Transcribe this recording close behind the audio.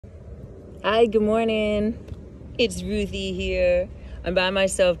Hi, good morning. It's Ruthy here. I'm by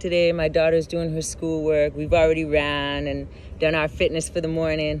myself today. My daughter's doing her schoolwork. We've already ran and done our fitness for the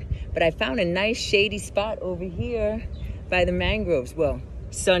morning. But I found a nice shady spot over here by the mangroves. Well,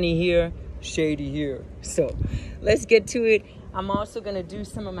 sunny here, shady here. So let's get to it. I'm also gonna do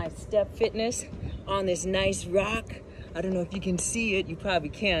some of my step fitness on this nice rock. I don't know if you can see it. You probably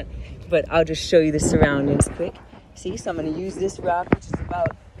can't, but I'll just show you the surroundings quick. See, so I'm gonna use this rock, which is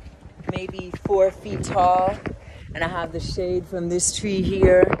about maybe 4 feet tall, and I have the shade from this tree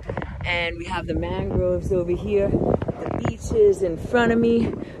here, and we have the mangroves over here, the beaches in front of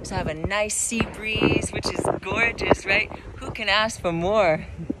me, so I have a nice sea breeze, which is gorgeous, right? Who can ask for more?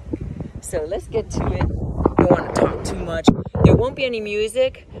 So let's get to it. Don't want to talk too much. There won't be any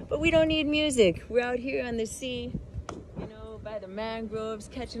music, but we don't need music. We're out here on the sea, you know, by the mangroves,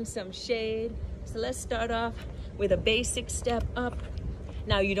 catching some shade. So let's start off with a basic step up.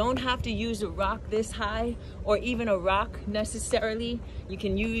 Now, you don't have to use a rock this high or even a rock necessarily. You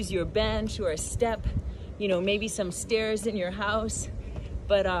can use your bench or a step, you know, maybe some stairs in your house.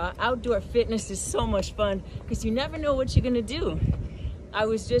 But outdoor fitness is so much fun because you never know what you're gonna do. I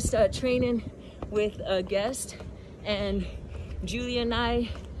was just training with a guest, and Julia and I,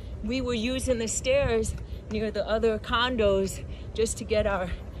 we were using the stairs near the other condos just to get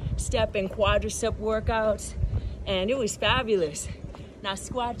our step and quadricep workouts, and it was fabulous. Now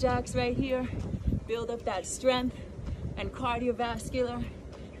squat jacks right here, build up that strength and cardiovascular,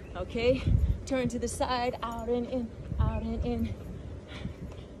 okay? Turn to the side, out and in, out and in.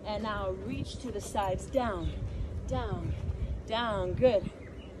 And now reach to the sides, down, down, down, good.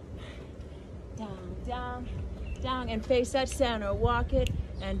 Down, down, down, and face that center. Walk it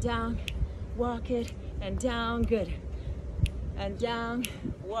and down, walk it and down, good. And down,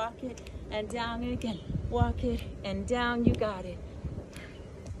 walk it and down, and again, walk it and down, you got it.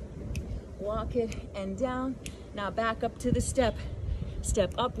 Walk it and down. Now back up to the step.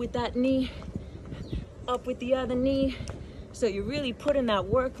 Step up with that knee, up with the other knee. So you're really putting that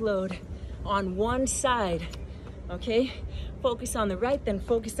workload on one side, okay? Focus on the right, then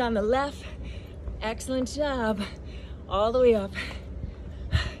focus on the left. Excellent job. All the way up.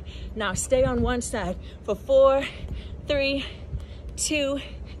 Now stay on one side for 4, 3, 2,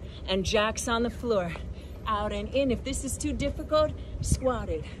 and jacks on the floor. Out and in. If this is too difficult, squat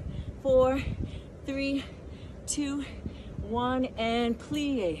it. 4, 3, 2, 1, and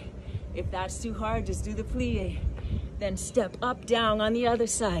plie. If that's too hard, just do the plie. Then step up, down on the other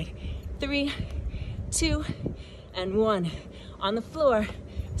side. 3, 2, and 1. On the floor,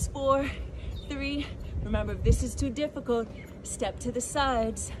 it's 4, 3. Remember, if this is too difficult, step to the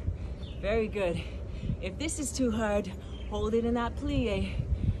sides. Very good. If this is too hard, hold it in that plie.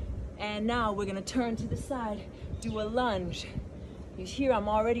 And now we're gonna turn to the side, do a lunge. You hear I'm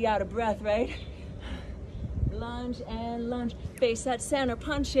already out of breath, right? Lunge and lunge. Face that center,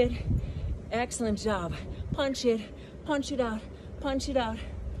 punch it. Excellent job. Punch it out, punch it out.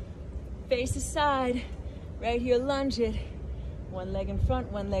 Face the side, right here, lunge it. One leg in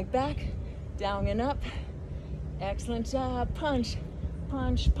front, one leg back, down and up. Excellent job. Punch,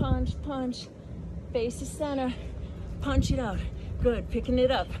 punch, punch, punch. Face the center, punch it out. Good, picking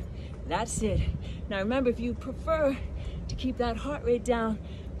it up. That's it. Now remember, if you prefer to keep that heart rate down,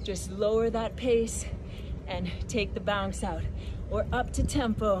 just lower that pace and take the bounce out. Or up to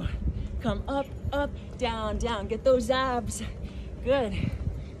tempo. Come up, up, down, down. Get those abs. Good.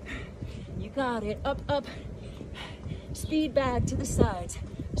 You got it. Up, up. Speed bag to the sides.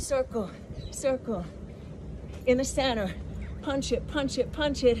 Circle, circle. In the center. Punch it, punch it,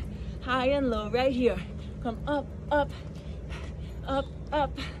 punch it. High and low right here. Come up, up, up,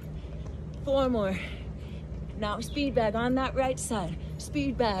 up. 4 more. Now speed bag on that right side.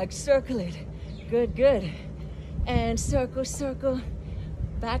 Speed bag, circle it. Good, good. And circle, circle.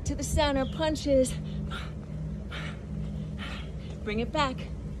 Back to the center, punches. Bring it back.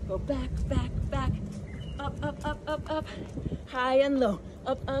 Go back, back, back. Up, up, up, up, up. High and low.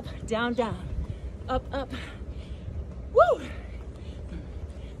 Up, up, down, down. Up, up. Woo!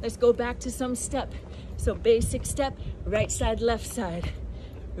 Let's go back to some step. So basic step, right side, left side.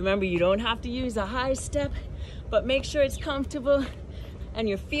 Remember, you don't have to use a high step, but make sure it's comfortable and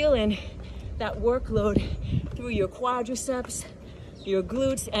you're feeling that workload through your quadriceps, your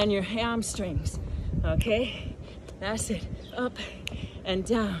glutes, and your hamstrings, okay? That's it. Up and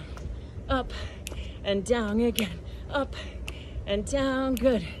down, up and down again, up and down,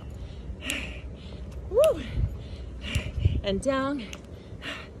 good. Woo! And down.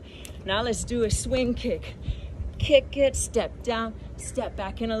 Now let's do a swing kick. Kick it, step down, step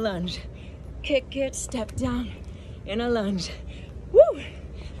back in a lunge. Kick it, step down in a lunge. Woo!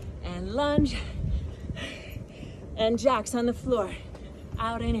 And and lunge, and jacks on the floor,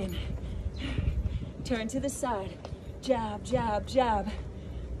 out and in. Turn to the side, jab, jab, jab.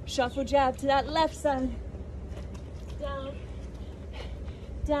 Shuffle jab to that left side. Down,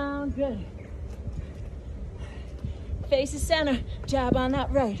 down, good. Face the center, jab on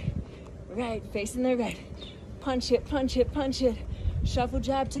that right. Right, facing the right. Punch it, punch it, punch it. Shuffle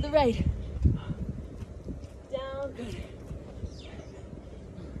jab to the right. Down, good.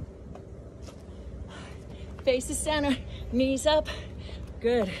 Face the center, knees up.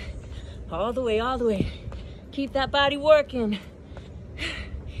 Good. All the way, all the way. Keep that body working.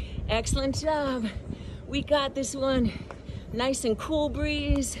 Excellent job. We got this one. Nice and cool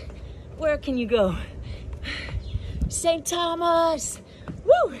breeze. Where can you go? St. Thomas.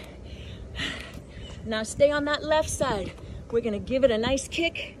 Woo! Now stay on that left side. We're gonna give it a nice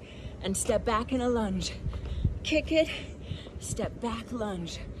kick and step back in a lunge. Kick it, step back,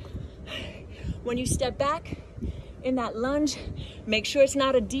 lunge. When you step back in that lunge, make sure it's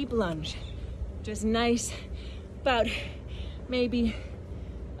not a deep lunge. Just nice, about maybe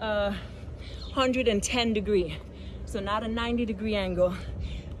 110 degree. So not a 90-degree angle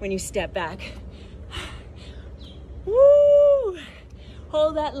when you step back. Woo!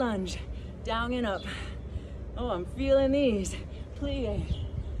 Hold that lunge, down and up. Oh, I'm feeling these. Plie.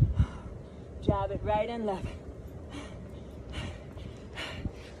 Jab it right and left.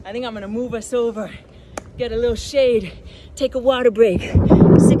 I think I'm gonna move us over, get a little shade, take a water break.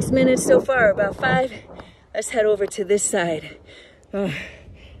 6 minutes so far, about 5. Let's head over to this side.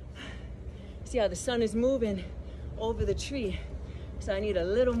 See how the sun is moving over the tree, so I need a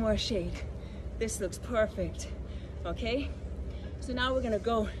little more shade. This looks perfect, okay? So now we're gonna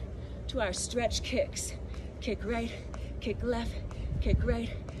go to our stretch kicks. Kick right, kick left, kick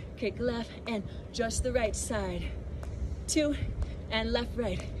right, kick left, and just the right side. 2, and left,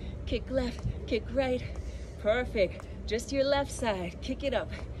 right. Kick left, kick right. Perfect. Just your left side. Kick it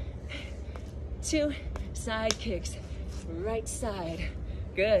up. 2, side kicks. Right side.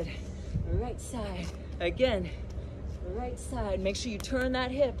 Good. Right side. Again. Right side. Make sure you turn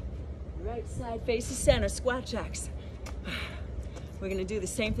that hip. Right side, face the center. Squat jacks. We're gonna do the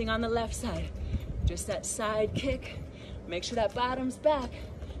same thing on the left side. Just that side kick. Make sure that bottom's back.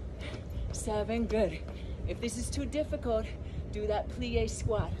 7, good. If this is too difficult, do that plie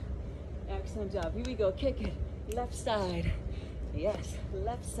squat. Excellent job. Here we go. Kick it. Left side. Yes.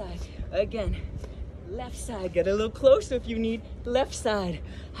 Left side. Again. Left side. Get a little closer if you need. Left side.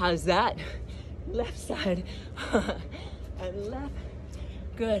 How's that? Left side. And left.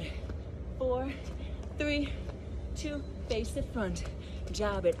 Good. 4, 3, 2. Face the front.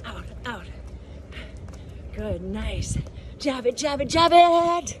 Jab it. Out. Out. Good. Nice. Jab it. Jab it. Jab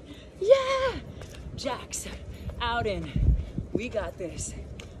it. Yeah. Jacks. Out in. We got this.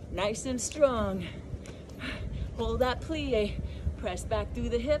 Nice and strong. Hold that plie. Press back through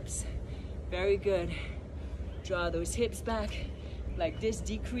the hips. Very good. Draw those hips back like this.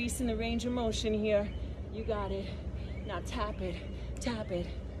 Decrease in the range of motion here. You got it. Now tap it. Tap it.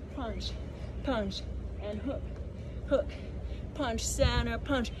 Punch. Punch. And hook. Hook. Punch. Center.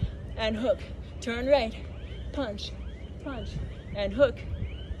 Punch. And hook. Turn right. Punch. Punch. And hook.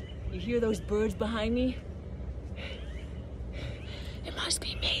 You hear those birds behind me? It must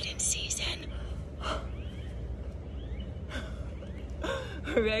be mating season.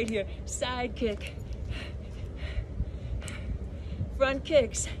 Right here, side kick. Front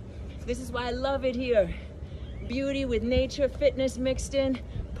kicks. This is why I love it here. Beauty with nature, fitness mixed in.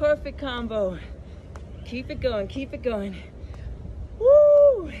 Perfect combo. Keep it going, keep it going.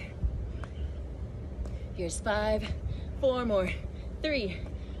 Woo! Here's 5, 4 more. 3,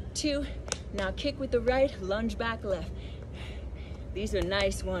 2. Now kick with the right, lunge back left. These are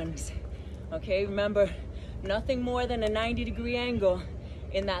nice ones, okay? Remember, nothing more than a 90-degree angle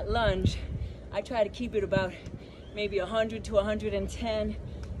in that lunge. I try to keep it about maybe 100 to 110,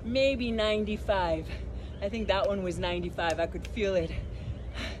 maybe 95. I think that one was 95, I could feel it.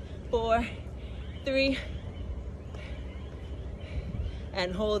 4, 3,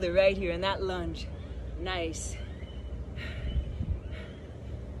 and hold it right here in that lunge. Nice.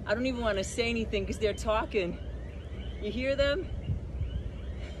 I don't even want to say anything because they're talking. You hear them?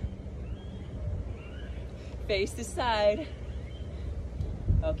 Face the side.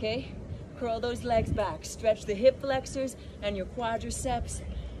 Okay? Curl those legs back. Stretch the hip flexors and your quadriceps.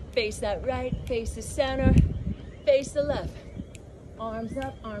 Face that right, face the center, face the left. Arms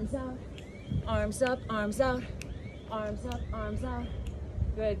up, arms out. Arms up, arms out. Arms up, arms out.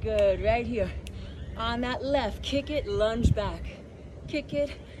 Good, good. Right here. On that left, kick it, lunge back. Kick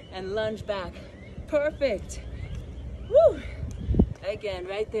it and lunge back. Perfect. Woo! Again,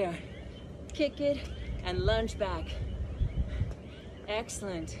 right there. Kick it and lunge back.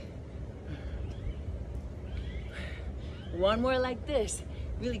 Excellent. One more like this.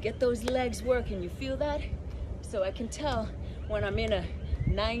 Really get those legs working. You feel that? So I can tell when I'm in a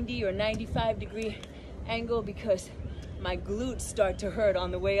 90 or 95 degree angle because my glutes start to hurt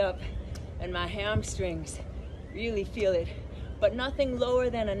on the way up and my hamstrings really feel it. But nothing lower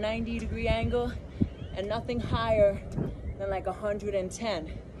than a 90 degree angle and nothing higher than like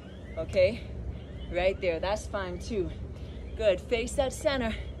 110. Okay? Right there. That's fine too. Good. Face that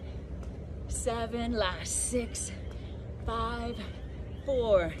center. 7, last 6, 5,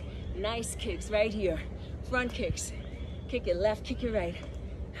 4. Nice kicks right here. Front kicks. Kick it left, kick it right.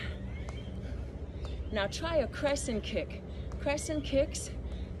 Now try a crescent kick. Crescent kicks,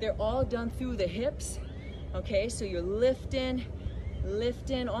 they're all done through the hips. Okay, so you're lifting,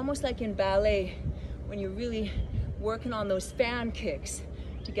 almost like in ballet when you're really working on those fan kicks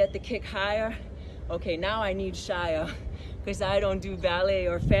to get the kick higher. Okay, now I need Shia because I don't do ballet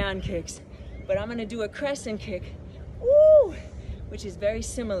or fan kicks. But I'm gonna do a crescent kick, woo, which is very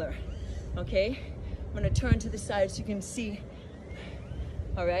similar. Okay, I'm gonna turn to the side so you can see.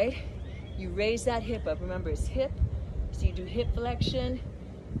 All right, you raise that hip up. Remember, it's hip, so you do hip flexion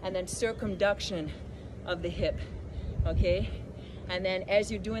and then circumduction of the hip, okay? And then as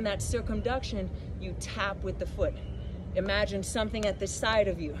you're doing that circumduction, you tap with the foot. Imagine something at the side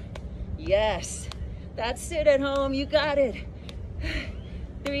of you. Yes, that's it at home, you got it.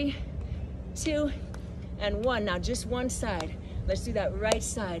 3, 2, and 1. Now just one side. Let's do that right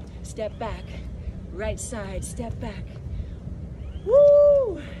side, step back. Right side, step back.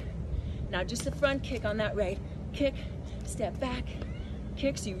 Woo! Now just the front kick on that right. Kick, step back,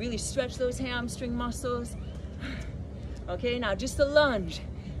 kick, so you really stretch those hamstring muscles. Okay, now just a lunge.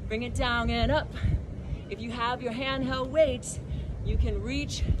 Bring it down and up. If you have your handheld weights, you can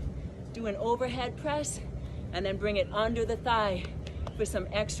reach, do an overhead press, and then bring it under the thigh for some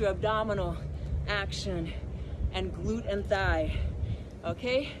extra abdominal action and glute and thigh.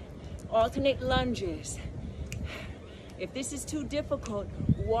 Okay? Alternate lunges. If this is too difficult,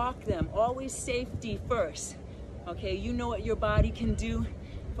 walk them. Always safety first. Okay, you know what your body can do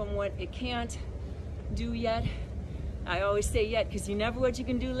from what it can't do yet. I always say yet because you never what you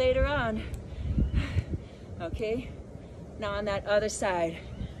can do later on. Okay, now on that other side,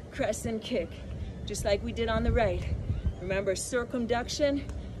 crescent kick, just like we did on the right. Remember, circumduction,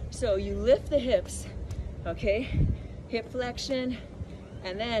 so you lift the hips, okay? Hip flexion,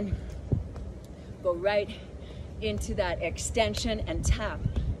 and then go right into that extension and tap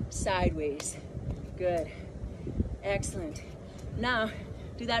sideways. Good. Excellent. Now,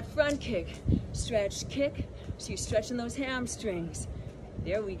 do that front kick. Stretch, kick. So you're stretching those hamstrings.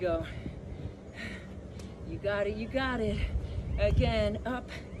 There we go. You got it, you got it. Again, up,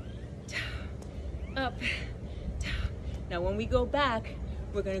 down, up, down. Now when we go back,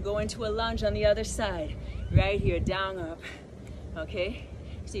 we're gonna go into a lunge on the other side. Right here, down, up. Okay?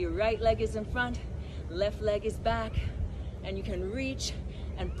 So your right leg is in front, left leg is back, and you can reach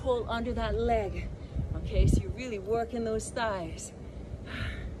and pull under that leg. Okay, so you're really working those thighs.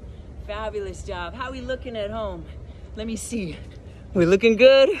 Fabulous job. How are we looking at home? Let me see. We're looking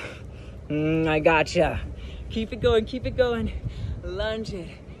good? I gotcha. Keep it going, keep it going. Lunge it.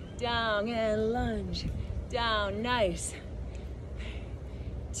 Down and lunge. Down, nice.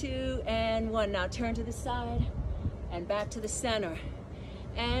 2 and 1. Now turn to the side and back to the center.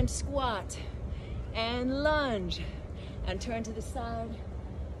 And squat. And lunge. And turn to the side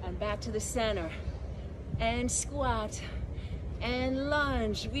and back to the center. And squat. And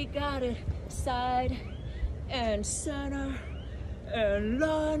lunge. We got it. Side and center. And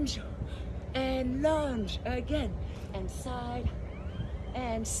lunge. And lunge. Again. And side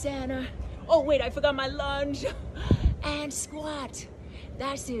and center. Oh, wait, I forgot my lunge. And squat.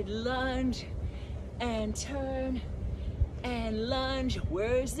 That's it. Lunge and turn and lunge.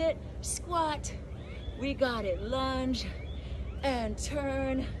 Where is it? Squat. We got it. Lunge and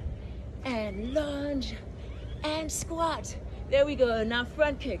turn and lunge and squat. There we go. Now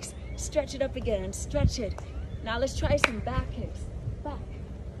front kicks. Stretch it up again. Stretch it. Now let's try some back kicks. Back,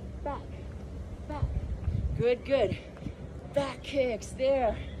 back, back. Good, good. Back kicks.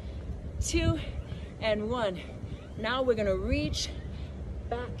 There. 2 and 1. Now we're gonna reach,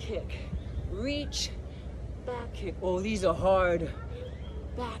 back kick. Reach, back kick. Oh, these are hard.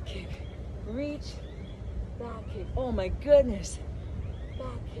 Back kick. Reach, back kick. Oh my goodness.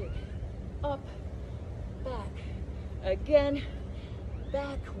 Back kick. Up, back. Again,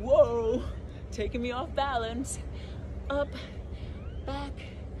 back. Whoa, taking me off balance. Up, back,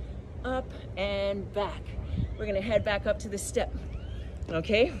 up, and back. We're gonna head back up to the step.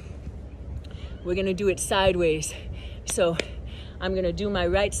 okay? We're gonna do it sideways. So I'm gonna do my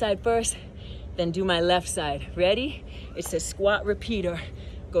right side first, then do my left side. Ready? It's a squat repeater.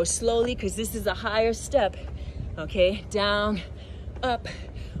 Go slowly, because this is a higher step, okay? Down, up,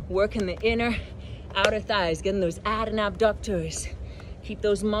 working the inner, outer thighs, getting those ad and abductors. Keep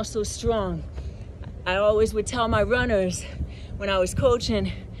those muscles strong. I always would tell my runners when I was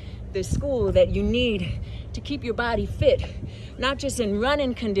coaching the school that you need to keep your body fit, not just in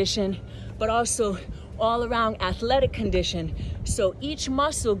running condition, but also all around athletic condition. So each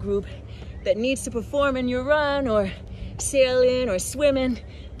muscle group that needs to perform in your run or sailing or swimming,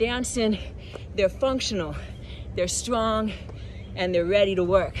 dancing, they're functional, they're strong, and they're ready to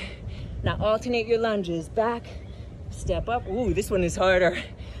work. Now alternate your lunges. Back, step up. Ooh, this one is harder.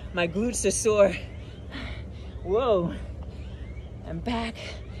 My glutes are sore. Whoa. And back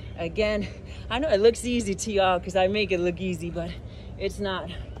again. I know it looks easy to y'all because I make it look easy, but it's not.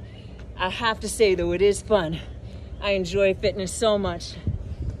 I have to say though, it is fun. I enjoy fitness so much.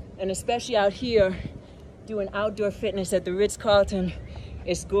 And especially out here, doing outdoor fitness at the Ritz Carlton,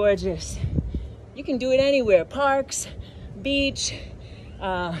 it's gorgeous. You can do it anywhere, parks, beach,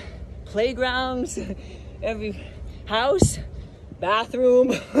 playgrounds, every house,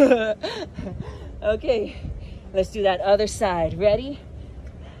 bathroom. Okay, let's do that other side. Ready?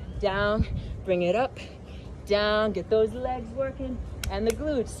 Down, bring it up, down, get those legs working, and the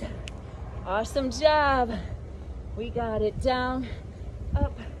glutes. Awesome job. We got it. Down,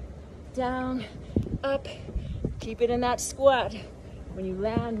 up, down, up. Keep it in that squat. When you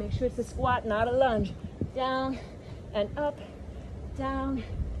land, make sure it's a squat, not a lunge. Down and up, down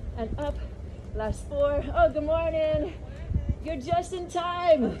and up. Last 4. Oh, good morning. You're just in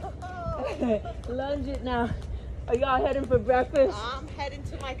time. Lunge it now. Are y'all heading for breakfast? I'm heading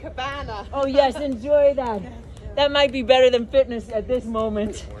to my cabana. Oh yes, enjoy that. That might be better than fitness at this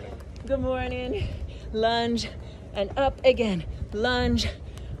moment. Good morning. Lunge and up again. Lunge,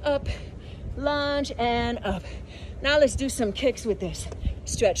 up, lunge and up. Now let's do some kicks with this.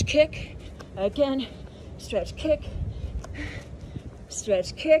 Stretch, kick, again, stretch, kick,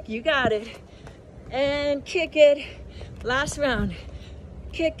 stretch, kick, you got it. And kick it. Last round.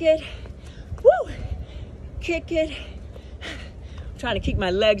 Kick it. Woo! Kick it. I'm trying to keep my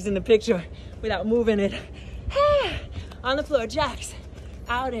legs in the picture without moving it. On the floor, jacks,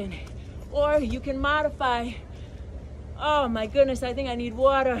 out in. Or you can modify. Oh my goodness, I think I need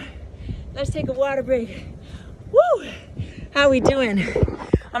water. Let's take a water break. Woo! How we doing?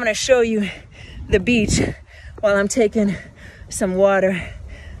 I'm gonna show you the beach while I'm taking some water.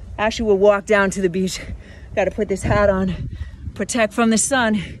 Actually, we'll walk down to the beach. Gotta put this hat on, protect from the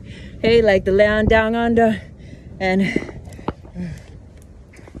sun. Hey, like the land down under and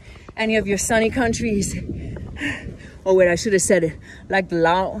any of your sunny countries. Oh wait, I should have said it. Like the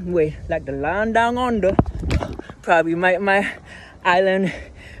land down under. Probably my island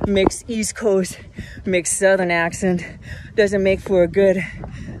mixed East Coast, mixed Southern accent. Doesn't make for a good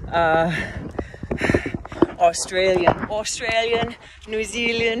Australian, New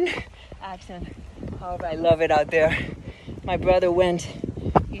Zealand accent. However, I love it out there. My brother went,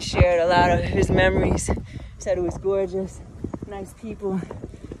 he shared a lot of his memories, said it was gorgeous, nice people.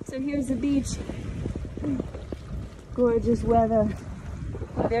 So here's the beach, gorgeous weather.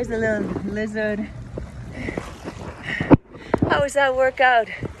 There's a little lizard. How was that workout?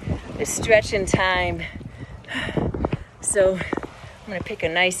 It's stretching time. So I'm gonna pick a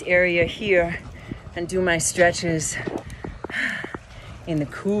nice area here and do my stretches in the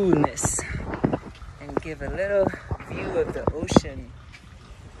coolness and give a little view of the ocean.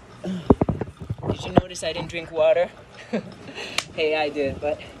 Did you notice I didn't drink water? Hey, I did,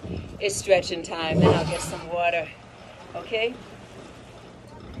 but it's stretching time. Then I'll get some water, okay?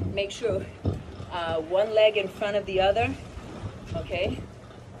 Make sure one leg in front of the other, okay?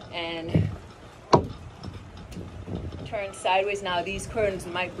 And turn sideways. Now these curtains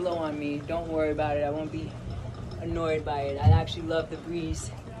might blow on me. Don't worry about it. I won't be annoyed by it. I actually love the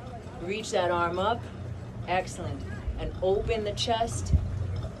breeze. Reach that arm up. Excellent. And open the chest.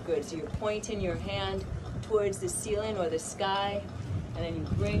 Good. So you're pointing your hand towards the ceiling or the sky. And then you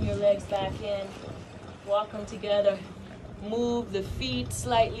bring your legs back in. Walk them together. Move the feet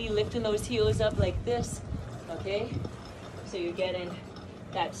slightly, lifting those heels up like this. Okay? So you're getting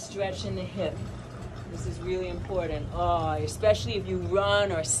that stretch in the hip. This is really important. Oh, especially if you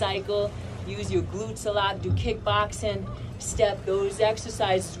run or cycle, use your glutes a lot, do kickboxing, step. Those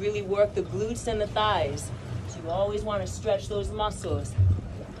exercises really work the glutes and the thighs. So you always want to stretch those muscles.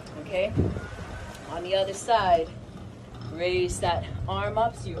 Okay? On the other side, raise that arm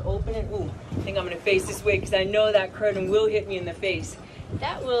up so you're opening. Ooh, I think I'm going to face this way because I know that curtain will hit me in the face.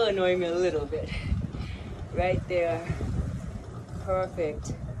 That will annoy me a little bit. Right there.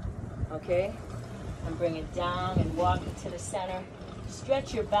 Perfect. Okay? And bring it down and walk it to the center.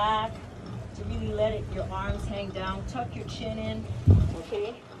 Stretch your back to really let your arms hang down. Tuck your chin in.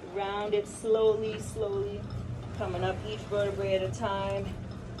 Okay? Round it slowly, slowly. Coming up each vertebrae at a time.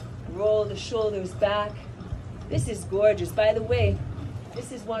 Roll the shoulders back. This is gorgeous. By the way,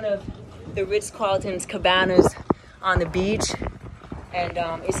 this is one of the Ritz Carlton's cabanas on the beach. And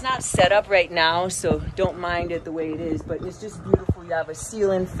it's not set up right now, so don't mind it the way it is, but it's just beautiful. You have a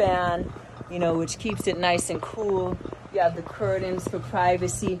ceiling fan, you know, which keeps it nice and cool. You have the curtains for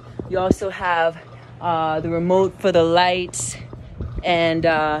privacy. You also have the remote for the lights and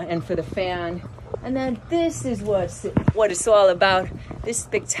for the fan. And then this is what it's all about. This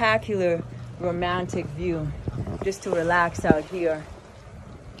spectacular romantic view, just to relax out here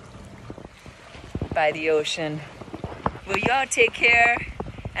by the ocean. Well, y'all take care,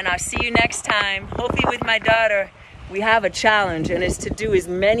 and I'll see you next time. Hopefully with my daughter, we have a challenge, and it's to do as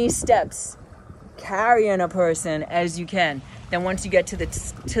many steps carrying a person as you can. Then once you get to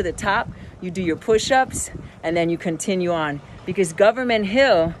the top, you do your push-ups, and then you continue on. Because Government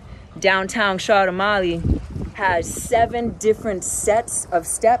Hill, downtown Charlotte has 7 different sets of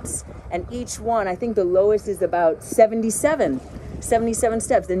steps, and each one, I think the lowest is about 77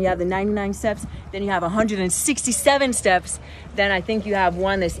 steps. Then you have the 99 steps. Then you have 167 steps. Then I think you have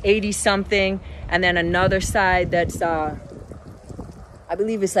one that's 80 something. And then another side that's, I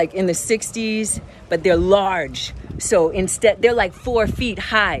believe it's like in the 60s, but they're large. So instead, they're like 4 feet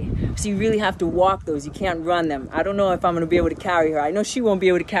high. So you really have to walk those. You can't run them. I don't know if I'm going to be able to carry her. I know she won't be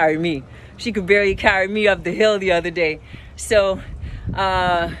able to carry me. She could barely carry me up the hill the other day. So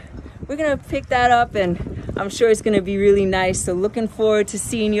we're going to pick that up, and I'm sure it's going to be really nice. So looking forward to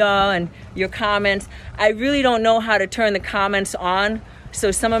seeing y'all and your comments. I really don't know how to turn the comments on.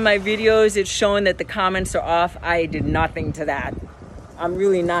 So some of my videos, it's showing that the comments are off. I did nothing to that. I'm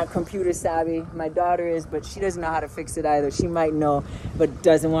really not computer savvy. My daughter is, but she doesn't know how to fix it either. She might know, but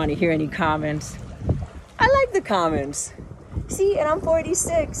doesn't want to hear any comments. I like the comments. See, and I'm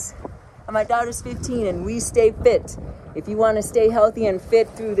 46. And my daughter's 15, and we stay fit. If you want to stay healthy and fit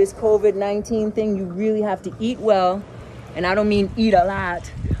through this COVID-19 thing, you really have to eat well. And I don't mean eat a lot,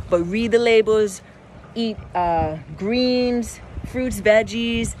 but read the labels, eat greens, fruits,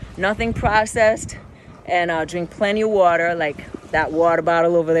 veggies, nothing processed, and drink plenty of water, like that water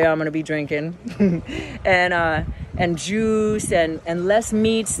bottle over there I'm going to be drinking. and juice, and less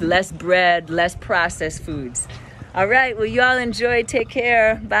meats, less bread, less processed foods. All right, well, y'all enjoy. Take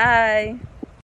care. Bye.